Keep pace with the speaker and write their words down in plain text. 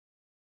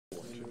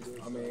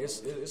I mean,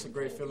 it's a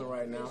great feeling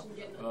right now.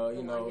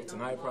 You know,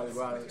 tonight probably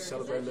go out and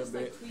celebrate a little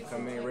bit,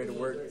 come in ready to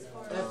work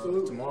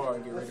tomorrow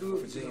and get ready for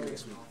Virginia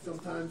next week.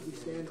 Sometimes we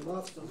stand them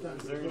up,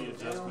 sometimes is there any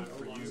adjustment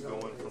for you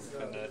going from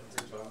Connect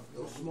to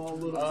those small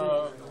little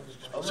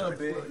a little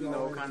bit, you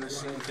know, kind of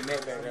seeing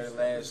Connect back there the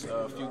last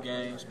few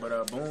games,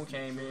 but Boone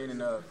came in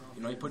and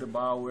you know, he put the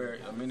ball where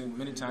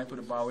many times he put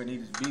the ball where it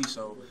needed to be,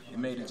 so it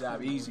made the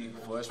job easy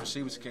for us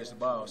receivers to catch the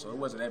ball. So it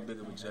wasn't that big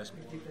of an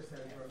adjustment. Did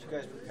you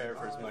guys prepare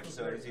for as much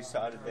so as you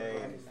saw today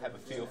and have a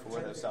feel for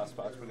where those soft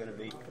spots were going to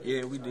be?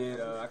 Yeah, we did.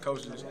 Our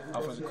coaches,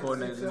 offensive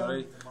coordinators, you know,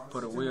 they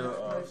put a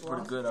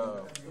pretty good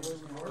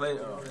play,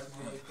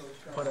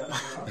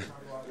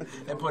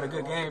 they put a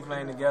good game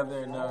plan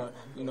together, and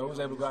you know, was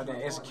able to go out there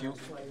and execute.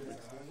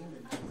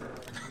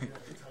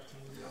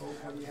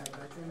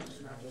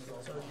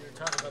 So you're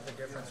talking about the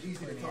difference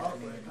between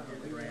Anthony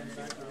and Brandon.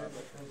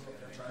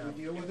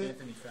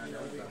 Anthony found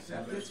out about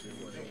 7 minutes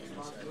before the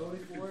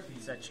game.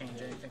 Does that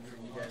change anything for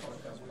you guys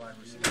with those wide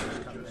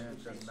receivers coming in?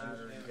 It doesn't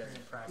matter. You guys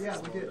practice a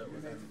little bit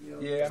with them.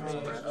 Yeah, I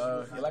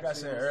mean, like I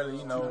said earlier,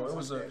 you know, it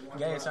was a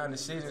game time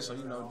decision, so,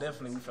 you know,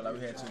 definitely we felt like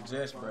we had to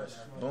adjust, but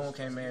Boone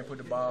came in, put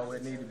the ball where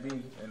it needed to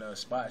be, in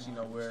spots, you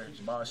know, where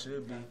the ball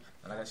should be.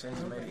 And like I said,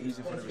 it made it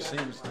easy for the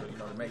receivers to, you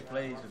know, to make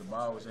plays because the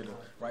ball was in the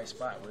right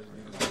spot where it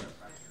needed to be.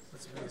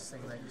 What's the biggest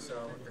thing that you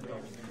saw with the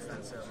Navy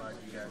defense that allowed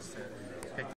you guys to pick